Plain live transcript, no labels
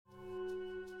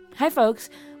Hi, folks.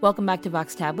 Welcome back to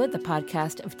Vox Tablet, the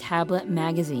podcast of Tablet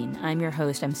Magazine. I'm your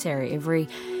host. I'm Sarah Ivry.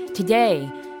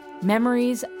 Today,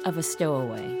 memories of a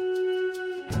stowaway.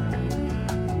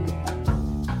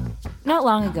 Not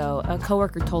long ago, a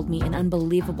coworker told me an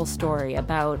unbelievable story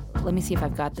about, let me see if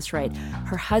I've got this right,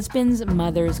 her husband's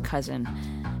mother's cousin.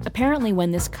 Apparently, when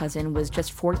this cousin was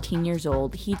just 14 years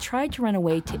old, he tried to run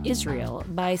away to Israel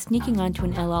by sneaking onto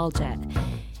an El Al jet.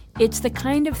 It's the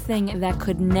kind of thing that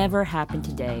could never happen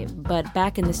today, but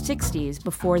back in the 60s,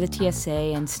 before the TSA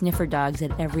and sniffer dogs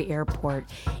at every airport,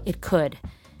 it could.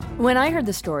 When I heard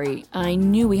the story, I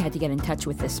knew we had to get in touch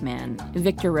with this man,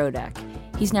 Victor Rodak.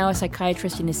 He's now a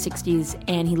psychiatrist in his 60s,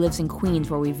 and he lives in Queens,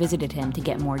 where we visited him to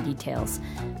get more details.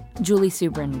 Julie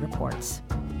Subrin reports.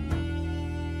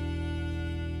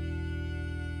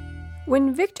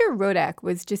 When Victor Rodak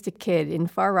was just a kid in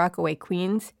Far Rockaway,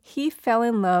 Queens, he fell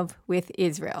in love with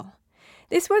Israel.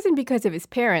 This wasn't because of his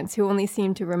parents, who only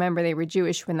seemed to remember they were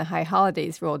Jewish when the high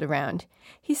holidays rolled around.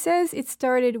 He says it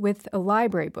started with a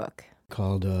library book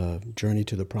called Journey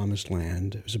to the Promised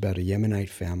Land. It was about a Yemenite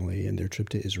family and their trip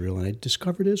to Israel, and I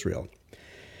discovered Israel.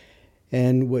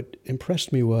 And what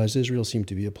impressed me was Israel seemed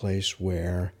to be a place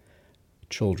where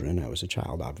children, I was a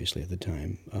child obviously at the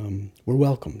time, were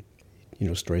welcomed. You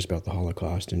know, stories about the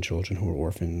Holocaust and children who were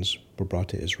orphans were brought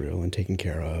to Israel and taken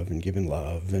care of and given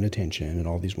love and attention and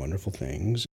all these wonderful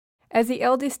things. As the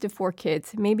eldest of 4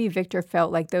 kids, maybe Victor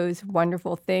felt like those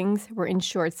wonderful things were in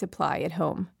short supply at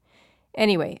home.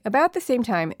 Anyway, about the same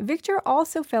time, Victor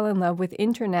also fell in love with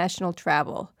international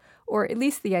travel, or at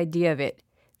least the idea of it.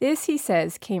 This, he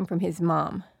says, came from his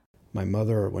mom. My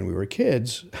mother, when we were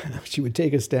kids, she would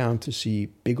take us down to see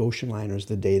big ocean liners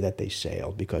the day that they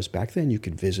sailed, because back then you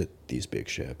could visit these big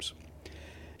ships.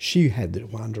 She had the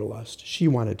wanderlust. She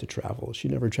wanted to travel. She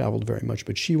never traveled very much,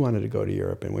 but she wanted to go to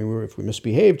Europe. And if we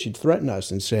misbehaved, she'd threaten us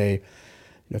and say,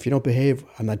 if you don't behave,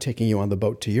 I'm not taking you on the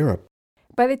boat to Europe.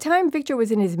 By the time Victor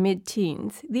was in his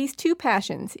mid-teens, these two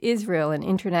passions, Israel and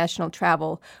international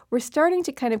travel, were starting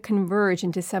to kind of converge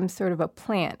into some sort of a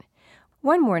plan.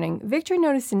 One morning, Victor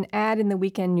noticed an ad in the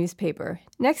weekend newspaper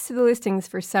next to the listings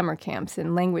for summer camps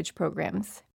and language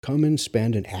programs. Come and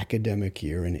spend an academic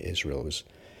year in Israel.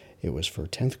 It was for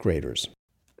 10th graders.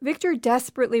 Victor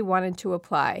desperately wanted to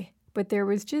apply, but there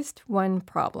was just one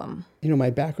problem. My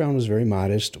background was very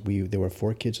modest. There were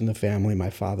 4 kids in the family.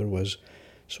 My father was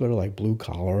sort of like blue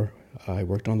collar. I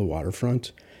worked on the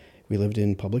waterfront. We lived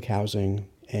in public housing,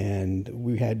 and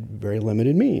we had very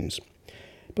limited means.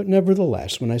 But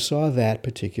nevertheless, when I saw that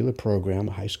particular program,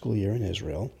 a high school year in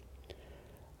Israel,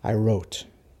 I wrote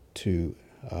to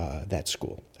that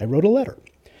school. I wrote a letter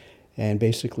and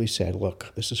basically said,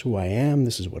 look, this is who I am.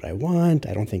 This is what I want.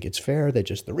 I don't think it's fair that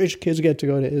just the rich kids get to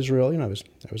go to Israel. I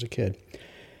was a kid.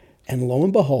 And lo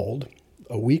and behold,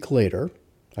 a week later,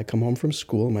 I come home from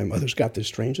school, and my mother's got this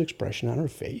strange expression on her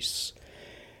face.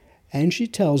 And she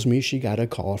tells me she got a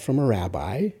call from a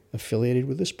rabbi affiliated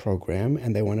with this program,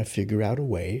 and they want to figure out a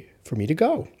way for me to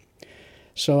go.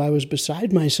 So I was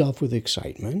beside myself with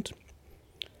excitement.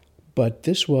 But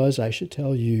this was, I should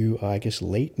tell you, I guess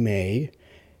late May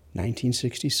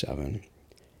 1967.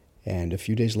 And a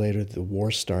few days later, the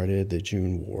war started, the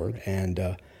June War.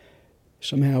 And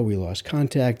somehow we lost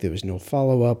contact. There was no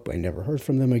follow-up. I never heard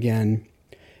from them again.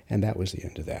 And that was the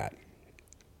end of that.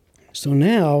 So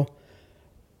now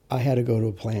I had to go to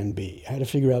a plan B. I had to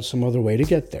figure out some other way to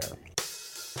get there.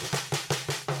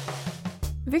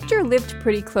 Victor lived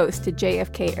pretty close to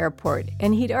JFK Airport,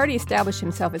 and he'd already established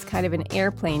himself as kind of an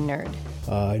airplane nerd.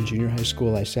 In junior high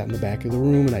school, I sat in the back of the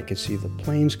room, and I could see the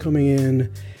planes coming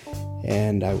in,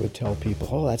 and I would tell people,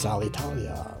 oh, that's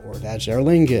Alitalia, or that's Aer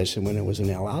Lingus. And when it was an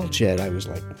El Al jet, I was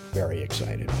very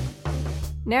excited.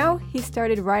 Now he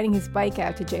started riding his bike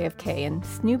out to JFK and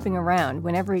snooping around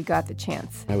whenever he got the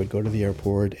chance. I would go to the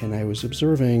airport, and I was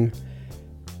observing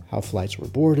how flights were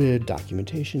boarded,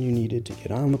 documentation you needed to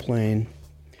get on the plane.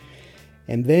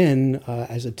 And then,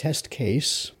 as a test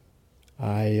case,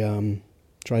 I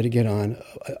tried to get on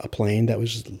a plane it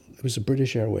was a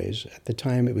British Airways. At the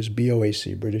time, it was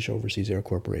BOAC, British Overseas Air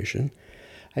Corporation.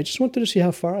 I just wanted to see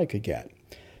how far I could get.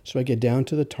 So I get down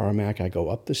to the tarmac, I go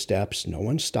up the steps, no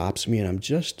one stops me, and I'm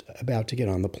just about to get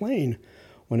on the plane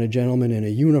when a gentleman in a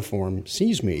uniform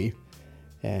sees me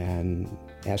and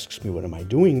asks me, what am I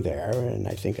doing there? And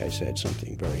I think I said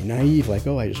something very naive, like,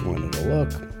 oh, I just wanted to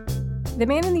look. The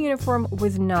man in the uniform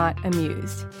was not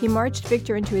amused. He marched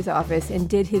Victor into his office and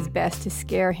did his best to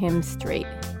scare him straight.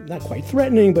 Not quite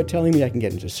threatening, but telling me I can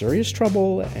get into serious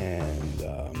trouble, and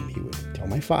he would tell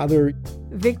my father.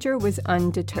 Victor was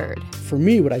undeterred. For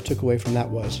me, what I took away from that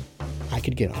was I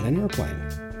could get on an airplane.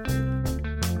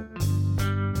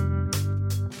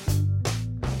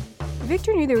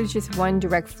 Victor knew there was just one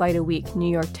direct flight a week, New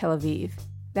York-Tel Aviv.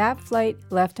 That flight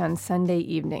left on Sunday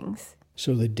evenings.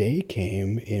 So the day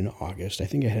came in August. I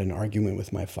think I had an argument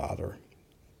with my father,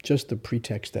 just the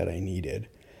pretext that I needed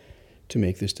to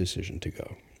make this decision to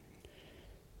go.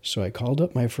 So I called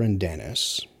up my friend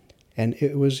Dennis, and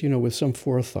it was, with some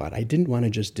forethought. I didn't want to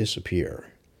just disappear.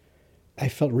 I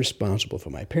felt responsible for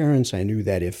my parents. I knew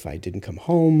that if I didn't come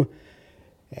home,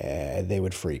 they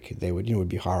would freak. They would, it would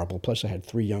be horrible. Plus, I had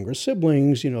 3 younger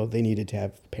siblings. They needed to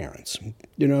have parents.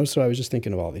 So I was just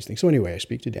thinking of all these things. So anyway, I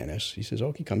speak to Dennis. He says,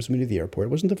 he comes with me to the airport. It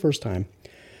wasn't the first time.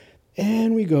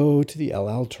 And we go to the El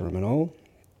Al terminal.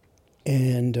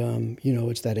 And,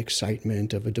 it's that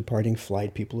excitement of a departing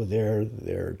flight. People are there.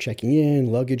 They're checking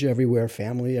in, luggage everywhere,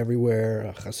 family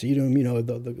everywhere, Hasidim,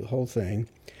 the whole thing.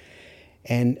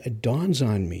 And it dawns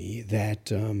on me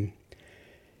that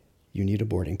you need a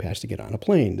boarding pass to get on a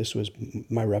plane. This was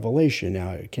my revelation.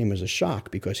 Now, it came as a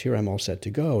shock because here I'm all set to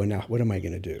go, and now what am I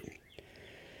going to do?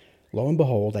 Lo and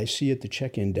behold, I see at the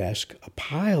check-in desk a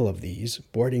pile of these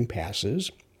boarding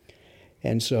passes.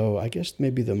 And so I guess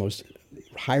maybe the most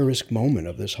high-risk moment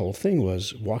of this whole thing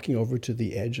was walking over to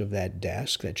the edge of that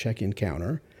desk, that check-in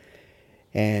counter,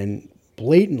 and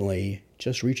blatantly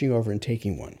just reaching over and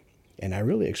taking one. And I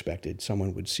really expected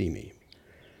someone would see me.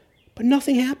 But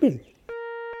nothing happened.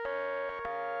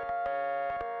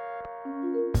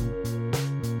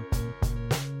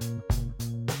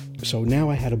 So now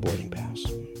I had a boarding pass.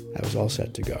 I was all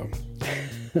set to go.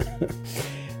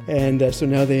 And so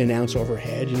now they announce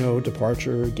overhead,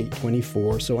 departure, gate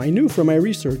 24. So I knew from my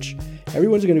research,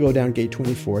 everyone's going to go down gate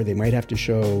 24. They might have to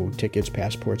show tickets,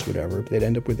 passports, whatever. They'd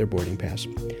end up with their boarding pass.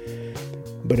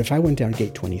 But if I went down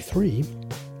gate 23,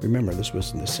 remember, this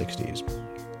was in the 60s.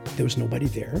 There was nobody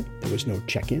there. There was no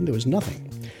check-in. There was nothing.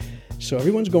 So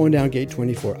everyone's going down gate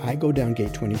 24. I go down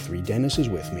gate 23. Dennis is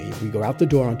with me. We go out the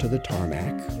door onto the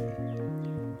tarmac.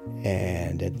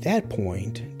 And at that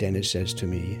point, Dennis says to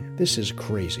me, "This is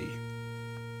crazy.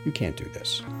 You can't do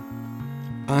this.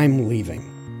 I'm leaving."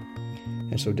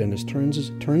 And so Dennis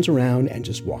turns around and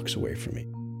just walks away from me.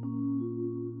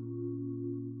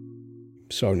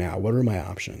 So now, what are my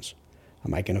options?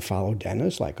 Am I going to follow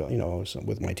Dennis,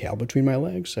 with my tail between my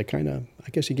legs? I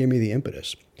guess he gave me the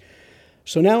impetus.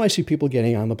 So now I see people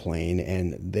getting on the plane,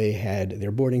 and they had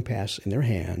their boarding pass in their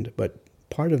hand, but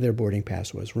part of their boarding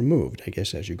pass was removed. I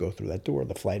guess as you go through that door,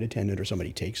 the flight attendant or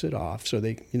somebody takes it off. So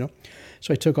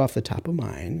so I took off the top of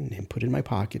mine and put it in my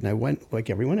pocket, and I went like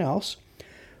everyone else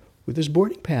with this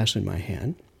boarding pass in my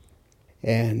hand.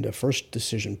 And the first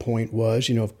decision point was,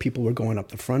 if people were going up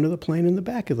the front of the plane and the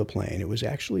back of the plane. It was a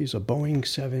Boeing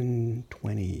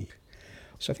 720.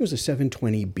 So I think it was a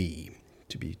 720B,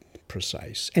 to be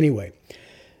precise. Anyway,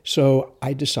 so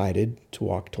I decided to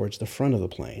walk towards the front of the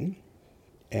plane.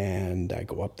 And I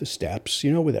go up the steps,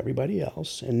 with everybody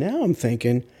else. And now I'm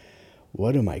thinking,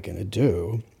 what am I going to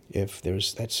do if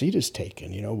that seat is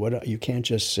taken? You can't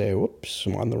just say, "Whoops,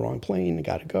 I'm on the wrong plane. I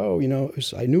got to go."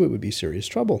 I knew it would be serious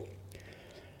trouble.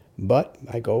 But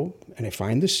I go and I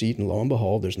find the seat, and lo and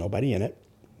behold, there's nobody in it.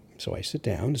 So I sit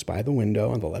down. It's by the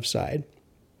window on the left side.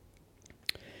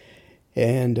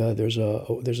 And there's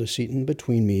a seat in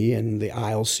between me and the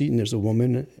aisle seat, and there's a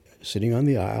woman sitting on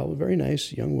the aisle, a very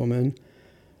nice young woman.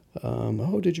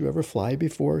 "Did you ever fly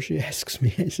before?" she asks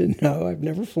me. I said, "No, I've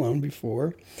never flown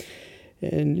before."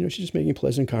 And, she's just making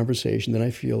pleasant conversation. Then I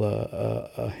feel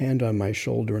a hand on my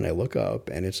shoulder, and I look up,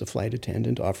 and it's a flight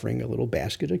attendant offering a little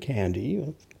basket of candy.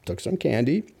 I took some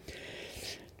candy.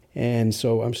 And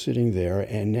so I'm sitting there,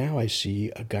 and now I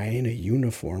see a guy in a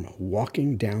uniform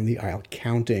walking down the aisle,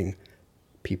 counting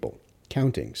people.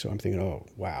 So I'm thinking, oh,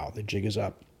 wow, the jig is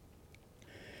up.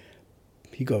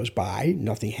 He goes by,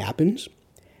 nothing happens.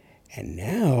 And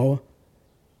now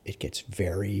it gets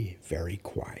very, very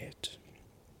quiet.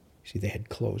 See, they had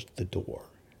closed the door.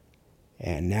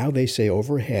 And now they say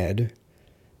overhead,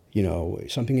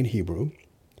 something in Hebrew.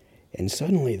 And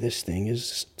suddenly this thing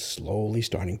is slowly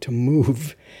starting to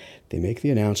move. They make the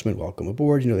announcement, "Welcome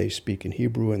aboard." They speak in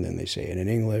Hebrew, and then they say it in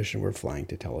English, and we're flying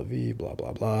to Tel Aviv, blah,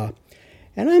 blah, blah.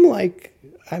 And I'm like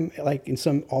in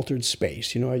some altered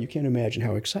space. You can't imagine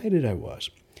how excited I was.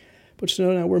 But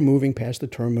so now we're moving past the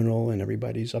terminal, and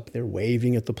everybody's up there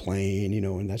waving at the plane,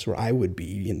 and that's where I would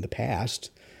be in the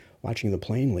past, watching the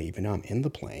plane leave. And now I'm in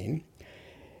the plane,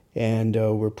 and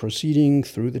we're proceeding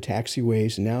through the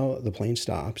taxiways, and now the plane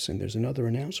stops, and there's another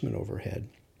announcement overhead.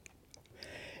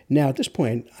 Now, at this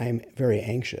point, I'm very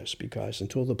anxious because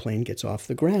until the plane gets off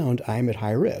the ground, I'm at high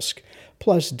risk.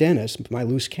 Plus, Dennis, my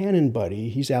loose cannon buddy,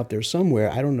 he's out there somewhere.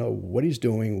 I don't know what he's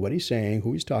doing, what he's saying,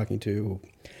 who he's talking to.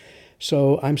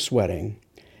 So I'm sweating.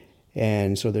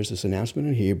 And so there's this announcement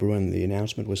in Hebrew, and the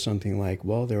announcement was something like,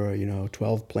 well, there are,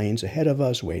 12 planes ahead of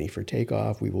us waiting for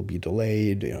takeoff. We will be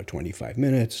delayed, 25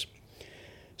 minutes.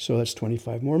 So that's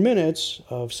 25 more minutes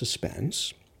of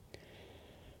suspense.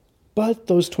 But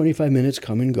those 25 minutes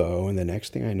come and go, and the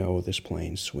next thing I know, this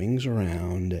plane swings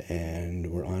around, and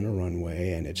we're on a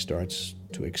runway, and it starts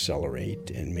to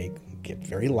accelerate and get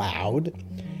very loud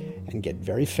and get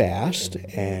very fast,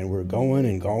 and we're going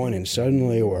and going, and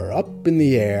suddenly we're up in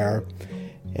the air,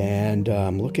 and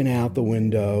I'm looking out the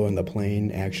window, and the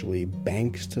plane actually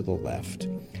banks to the left.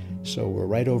 So we're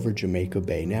right over Jamaica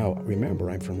Bay. Now, remember,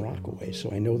 I'm from Rockaway,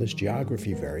 so I know this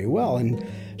geography very well, and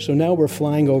so now we're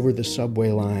flying over the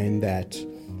subway line that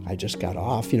I just got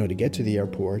off, to get to the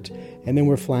airport, and then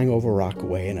we're flying over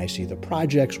Rockaway, and I see the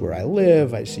projects where I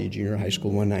live. I see Junior High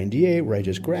School 198, where I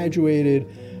just graduated.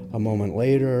 A moment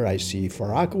later, I see Far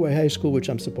Rockaway High School, which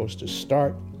I'm supposed to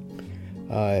start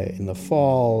in the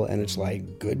fall, and it's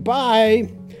like,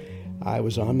 goodbye. I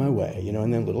was on my way,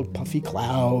 and then little puffy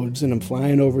clouds, and I'm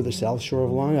flying over the south shore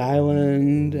of Long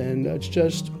Island, and it's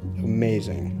just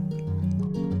amazing.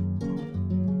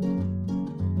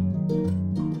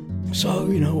 So,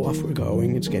 off we're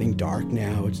going. It's getting dark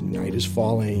now. Night is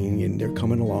falling, and they're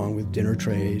coming along with dinner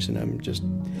trays, and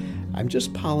I'm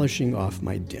just polishing off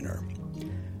my dinner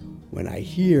when I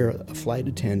hear a flight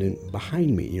attendant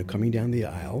behind me, coming down the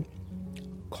aisle,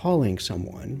 calling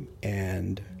someone,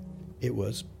 and it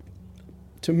was,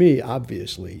 to me,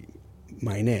 obviously,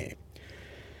 my name.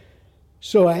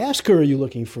 So I ask her, are you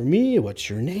looking for me? What's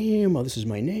your name? Oh, this is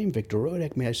my name, Victor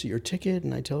Rodek. May I see your ticket?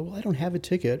 And I tell her, well, I don't have a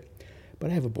ticket, but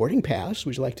I have a boarding pass.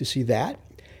 Would you like to see that?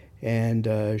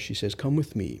 And she says, come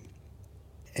with me.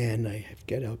 And I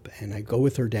get up, and I go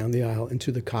with her down the aisle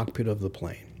into the cockpit of the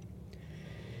plane.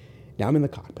 Now I'm in the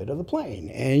cockpit of the plane,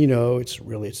 and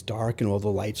it's dark, and all the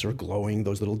lights are glowing,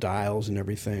 those little dials and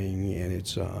everything,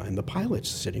 and and the pilot's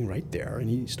sitting right there, and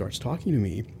he starts talking to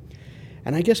me.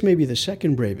 And I guess maybe the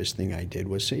second bravest thing I did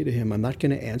was say to him, I'm not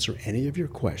going to answer any of your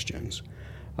questions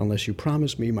unless you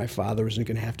promise me my father isn't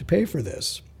going to have to pay for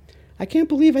this. I can't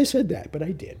believe I said that, but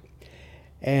I did.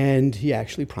 And he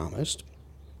actually promised,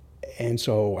 and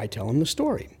so I tell him the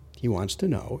story. He wants to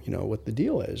know, what the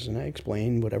deal is, and I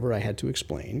explain whatever I had to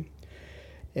explain.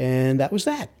 And that was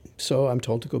that. So I'm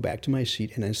told to go back to my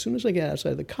seat. And as soon as I get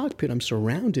outside the cockpit, I'm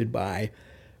surrounded by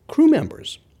crew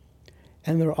members.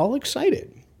 And they're all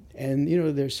excited. And,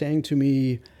 they're saying to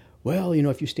me, well,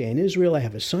 if you stay in Israel, I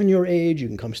have a son your age. You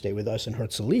can come stay with us in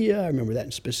Herzliya. I remember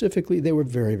that specifically. They were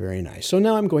very, very nice. So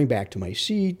now I'm going back to my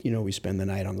seat. We spend the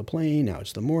night on the plane. Now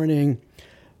it's the morning.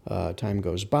 Time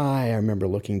goes by. I remember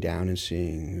looking down and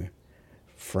seeing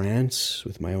France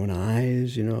with my own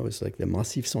eyes. It was like the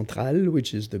Massif Central,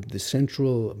 which is the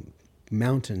central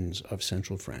mountains of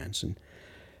central France, and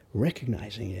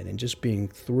recognizing it and just being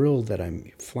thrilled that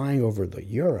I'm flying over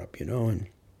Europe,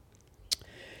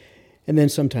 and then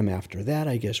sometime after that,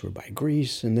 I guess we're by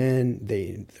Greece, and then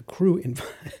the crew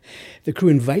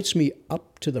invites me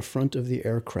up to the front of the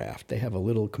aircraft. They have a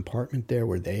little compartment there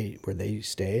where they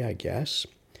stay, I guess.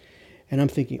 And I'm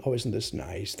thinking, oh, isn't this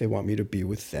nice? They want me to be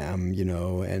with them,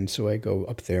 And so I go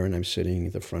up there, and I'm sitting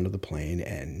at the front of the plane.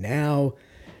 And now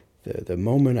the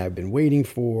moment I've been waiting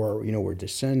for, we're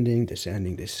descending.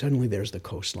 Suddenly there's the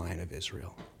coastline of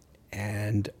Israel.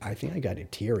 And I think I got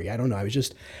teary. I don't know. I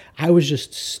was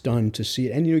just stunned to see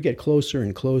it. And you get closer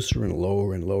and closer and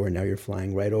lower and lower. Now you're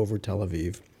flying right over Tel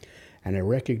Aviv. And I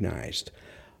recognized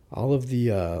all of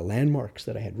the landmarks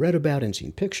that I had read about and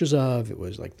seen pictures of. It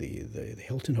was like the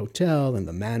Hilton Hotel and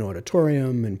the Mann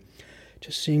Auditorium, and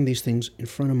just seeing these things in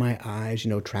front of my eyes,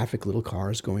 traffic, little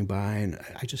cars going by. And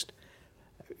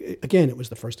again, it was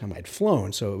the first time I'd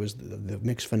flown, so it was the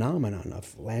mixed phenomenon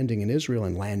of landing in Israel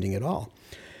and landing at all.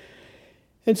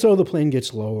 And so the plane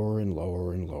gets lower and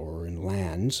lower and lower and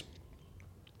lands.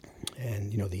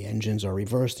 And, the engines are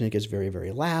reversed, and it gets very,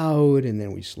 very loud, and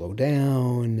then we slow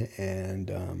down,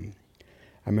 and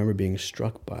I remember being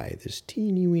struck by this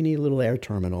teeny-weeny little air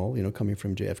terminal, coming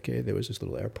from JFK. There was this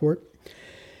little airport,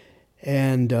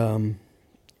 and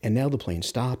now the plane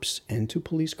stops, and 2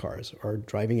 police cars are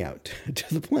driving out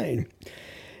to the plane,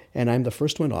 and I'm the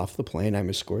first one off the plane. I'm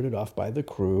escorted off by the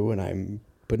crew, and I'm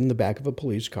put in the back of a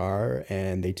police car,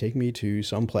 and they take me to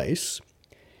some place.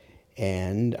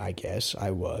 And I guess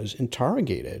I was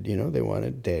interrogated.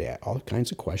 They had all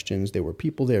kinds of questions. There were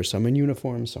people there, some in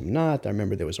uniform, some not. I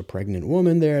remember there was a pregnant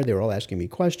woman there. They were all asking me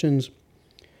questions.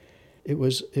 It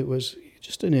was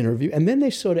just an interview. And then they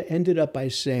sort of ended up by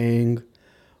saying,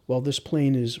 well, this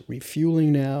plane is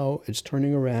refueling now. It's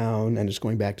turning around, and it's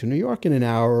going back to New York in an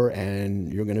hour,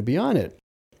 and you're going to be on it.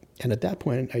 And at that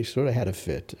point, I sort of had a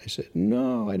fit. I said,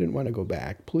 no, I didn't want to go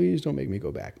back. Please don't make me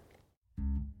go back.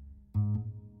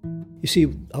 You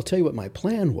see, I'll tell you what my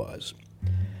plan was.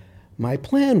 My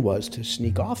plan was to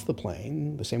sneak off the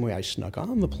plane, the same way I snuck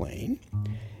on the plane,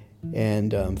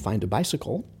 and find a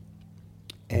bicycle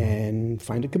and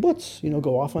find a kibbutz.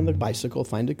 Go off on the bicycle,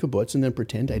 find a kibbutz, and then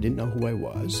pretend I didn't know who I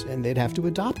was, and they'd have to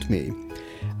adopt me.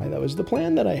 That was the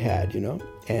plan that I had,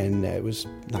 and it was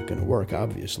not going to work,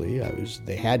 obviously.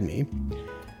 They had me.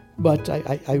 But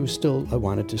I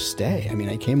wanted to stay.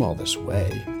 I came all this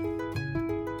way.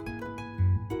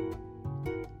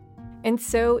 And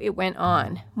so it went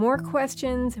on. More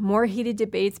questions, more heated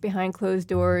debates behind closed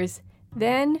doors.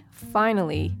 Then,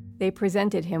 finally, they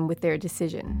presented him with their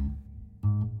decision.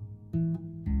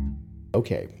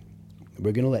 Okay,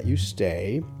 we're going to let you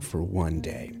stay for 1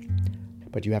 day.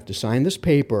 But you have to sign this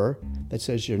paper that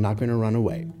says you're not going to run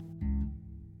away.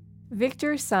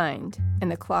 Victor signed, and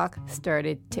the clock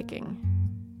started ticking.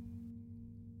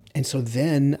 And so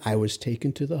then I was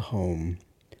taken to the home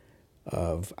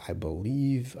of, I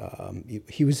believe,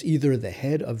 he was either the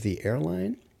head of the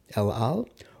airline, El Al,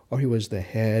 or he was the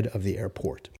head of the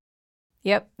airport.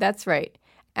 Yep, that's right.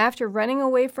 After running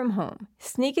away from home,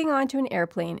 sneaking onto an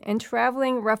airplane, and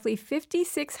traveling roughly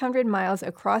 5,600 miles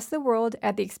across the world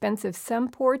at the expense of some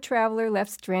poor traveler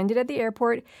left stranded at the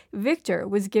airport, Victor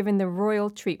was given the royal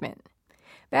treatment.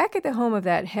 Back at the home of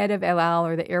that head of El Al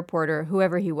or the airport or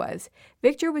whoever he was,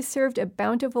 Victor was served a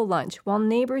bountiful lunch while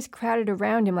neighbors crowded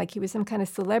around him like he was some kind of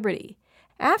celebrity.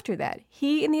 After that,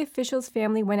 he and the official's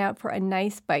family went out for a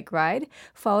nice bike ride,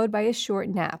 followed by a short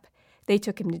nap. They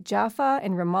took him to Jaffa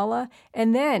and Ramallah,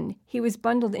 and then he was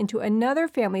bundled into another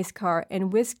family's car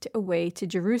and whisked away to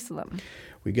Jerusalem.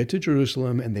 We get to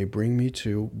Jerusalem, and they bring me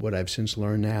to what I've since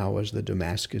learned now as the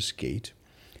Damascus Gate.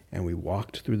 And we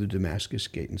walked through the Damascus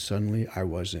Gate, and suddenly I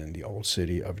was in the old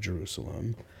city of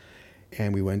Jerusalem.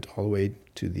 And we went all the way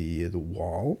to the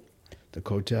wall, the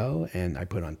Kotel, and I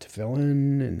put on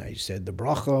tefillin, and I said the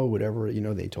bracha, whatever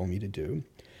they told me to do.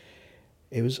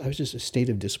 I was just a state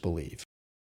of disbelief.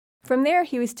 From there,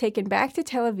 he was taken back to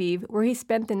Tel Aviv, where he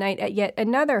spent the night at yet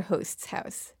another host's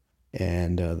house.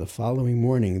 And the following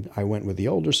morning, I went with the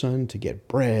older son to get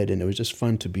bread, and it was just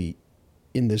fun to be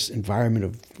in this environment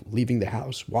of leaving the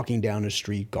house, walking down a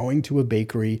street, going to a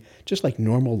bakery, just like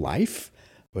normal life,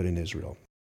 but in Israel.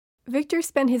 Victor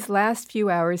spent his last few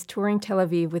hours touring Tel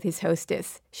Aviv with his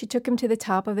hostess. She took him to the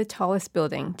top of the tallest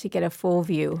building to get a full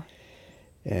view.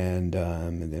 And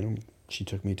then she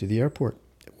took me to the airport,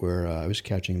 where I was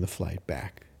catching the flight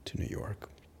back to New York.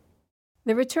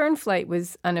 The return flight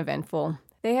was uneventful.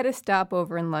 They had a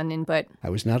stopover in London, but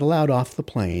I was not allowed off the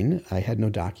plane. I had no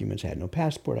documents, I had no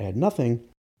passport, I had nothing.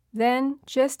 Then,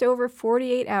 just over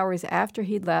 48 hours after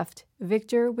he'd left,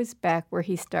 Victor was back where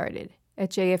he started,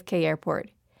 at JFK Airport.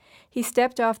 He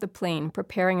stepped off the plane,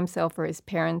 preparing himself for his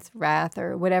parents' wrath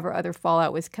or whatever other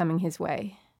fallout was coming his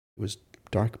way. It was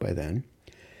dark by then,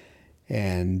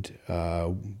 and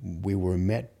we were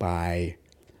met by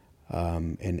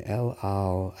an El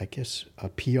Al, I guess, a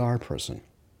PR person.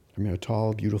 A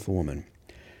tall, beautiful woman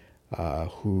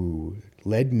who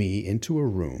led me into a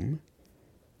room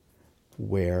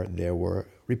where there were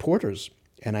reporters,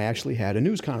 and I actually had a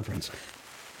news conference.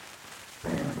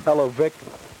 Hello, Vic.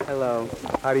 Hello.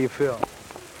 How do you feel?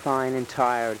 Fine and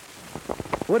tired.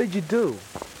 What did you do?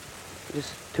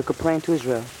 Just took a plane to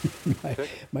Israel.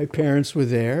 My parents were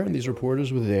there, and these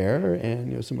reporters were there,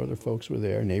 and some other folks were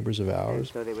there, neighbors of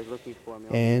ours. So they were looking for me.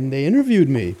 And they interviewed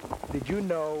me. Did you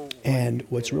know? And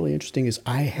what's really interesting is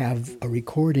I have a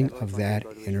recording of that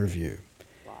interview.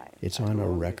 It's on a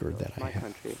record that I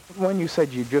have. When you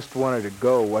said you just wanted to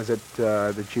go, was it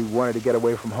that you wanted to get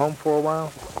away from home for a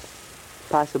while?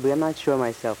 Possibly. I'm not sure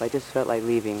myself. I just felt like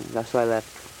leaving. That's why I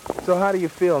left. So how do you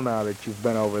feel now that you've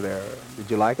been over there?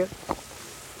 Did you like it?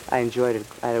 I enjoyed it.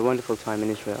 I had a wonderful time in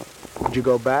Israel. Would you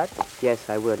go back? Yes,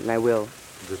 I would, and I will.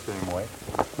 The same way?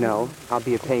 No, I'll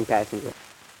be a paying passenger.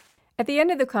 At the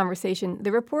end of the conversation,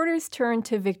 the reporters turned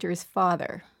to Victor's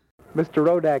father. Mr.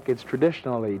 Rodak, it's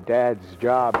traditionally Dad's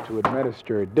job to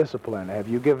administer discipline. Have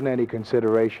you given any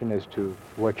consideration as to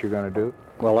what you're going to do?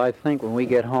 Well, I think when we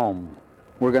get home,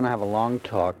 we're going to have a long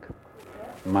talk.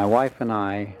 My wife and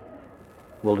I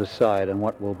will decide on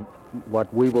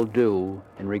what we will do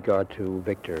in regard to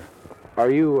Victor. Are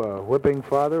you a whipping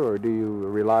father, or do you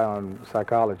rely on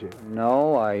psychology?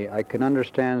 No, I can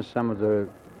understand some of the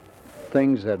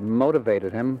things that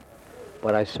motivated him,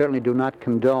 but I certainly do not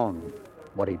condone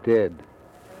what he did.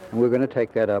 And we're going to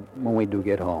take that up when we do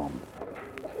get home.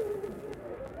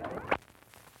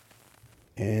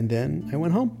 And then I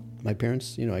went home. my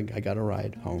parents, I got a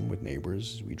ride home with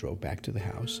neighbors. We drove back to the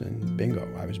house, and bingo,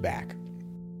 I was back.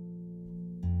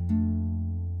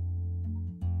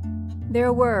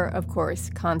 There were, of course,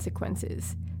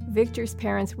 consequences. Victor's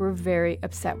parents were very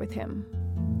upset with him.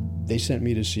 They sent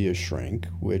me to see a shrink,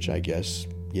 which I guess,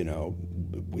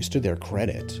 was to their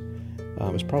credit.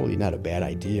 It was probably not a bad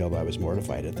idea, although I was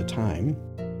mortified at the time.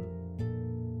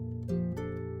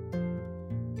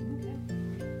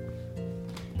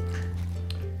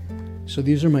 So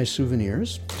these are my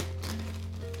souvenirs.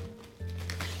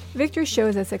 Victor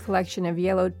shows us a collection of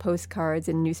yellowed postcards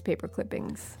and newspaper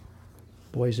clippings.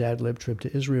 Boys Ad Lib trip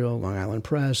to Israel, Long Island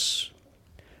Press.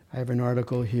 I have an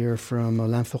article here from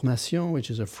L'Information, which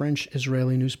is a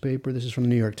French-Israeli newspaper. This is from the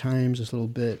New York Times, this little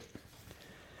bit.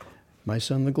 My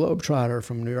son, the Globetrotter,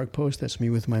 from New York Post. That's me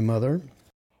with my mother.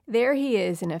 There he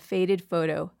is in a faded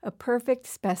photo, a perfect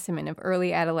specimen of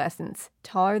early adolescence,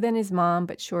 taller than his mom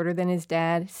but shorter than his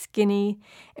dad, skinny,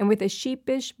 and with a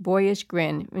sheepish, boyish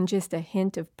grin and just a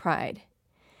hint of pride.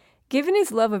 Given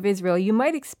his love of Israel, you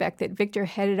might expect that Victor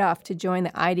headed off to join the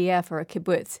IDF or a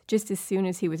kibbutz just as soon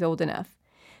as he was old enough.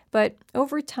 But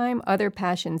over time, other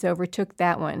passions overtook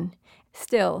that one.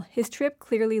 Still, his trip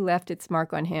clearly left its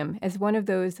mark on him as one of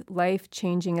those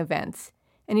life-changing events,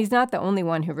 and he's not the only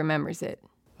one who remembers it.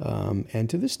 And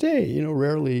to this day,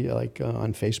 rarely,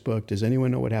 on Facebook, does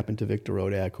anyone know what happened to Victor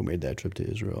Rodak, who made that trip to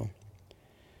Israel?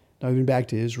 Now, I've been back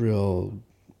to Israel.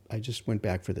 I just went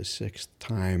back for the 6th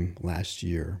time last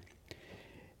year.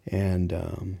 And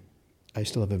I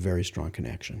still have a very strong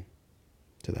connection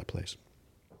to that place.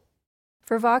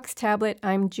 For Vox Tablet,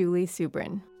 I'm Julie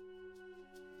Subrin.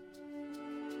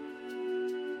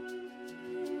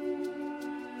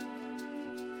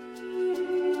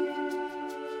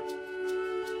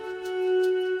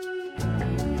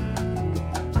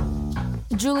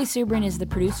 Julie Subrin is the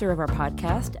producer of our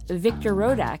podcast. Victor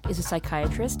Rodak is a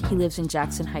psychiatrist. He lives in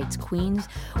Jackson Heights, Queens,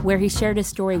 where he shared his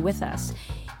story with us.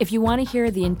 If you want to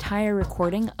hear the entire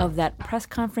recording of that press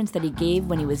conference that he gave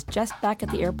when he was just back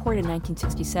at the airport in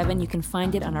 1967, you can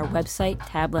find it on our website,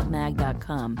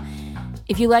 tabletmag.com.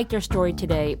 If you liked our story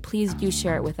today, please do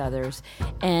share it with others.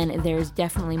 And there's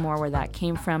definitely more where that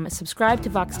came from. Subscribe to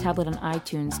Vox Tablet on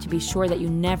iTunes to be sure that you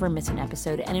never miss an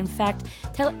episode. And in fact,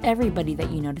 tell everybody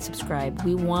that you know to subscribe.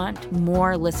 We want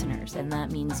more listeners, and that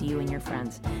means you and your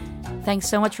friends. Thanks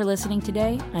so much for listening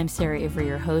today. I'm Sarah Ivry,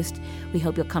 your host. We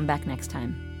hope you'll come back next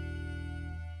time.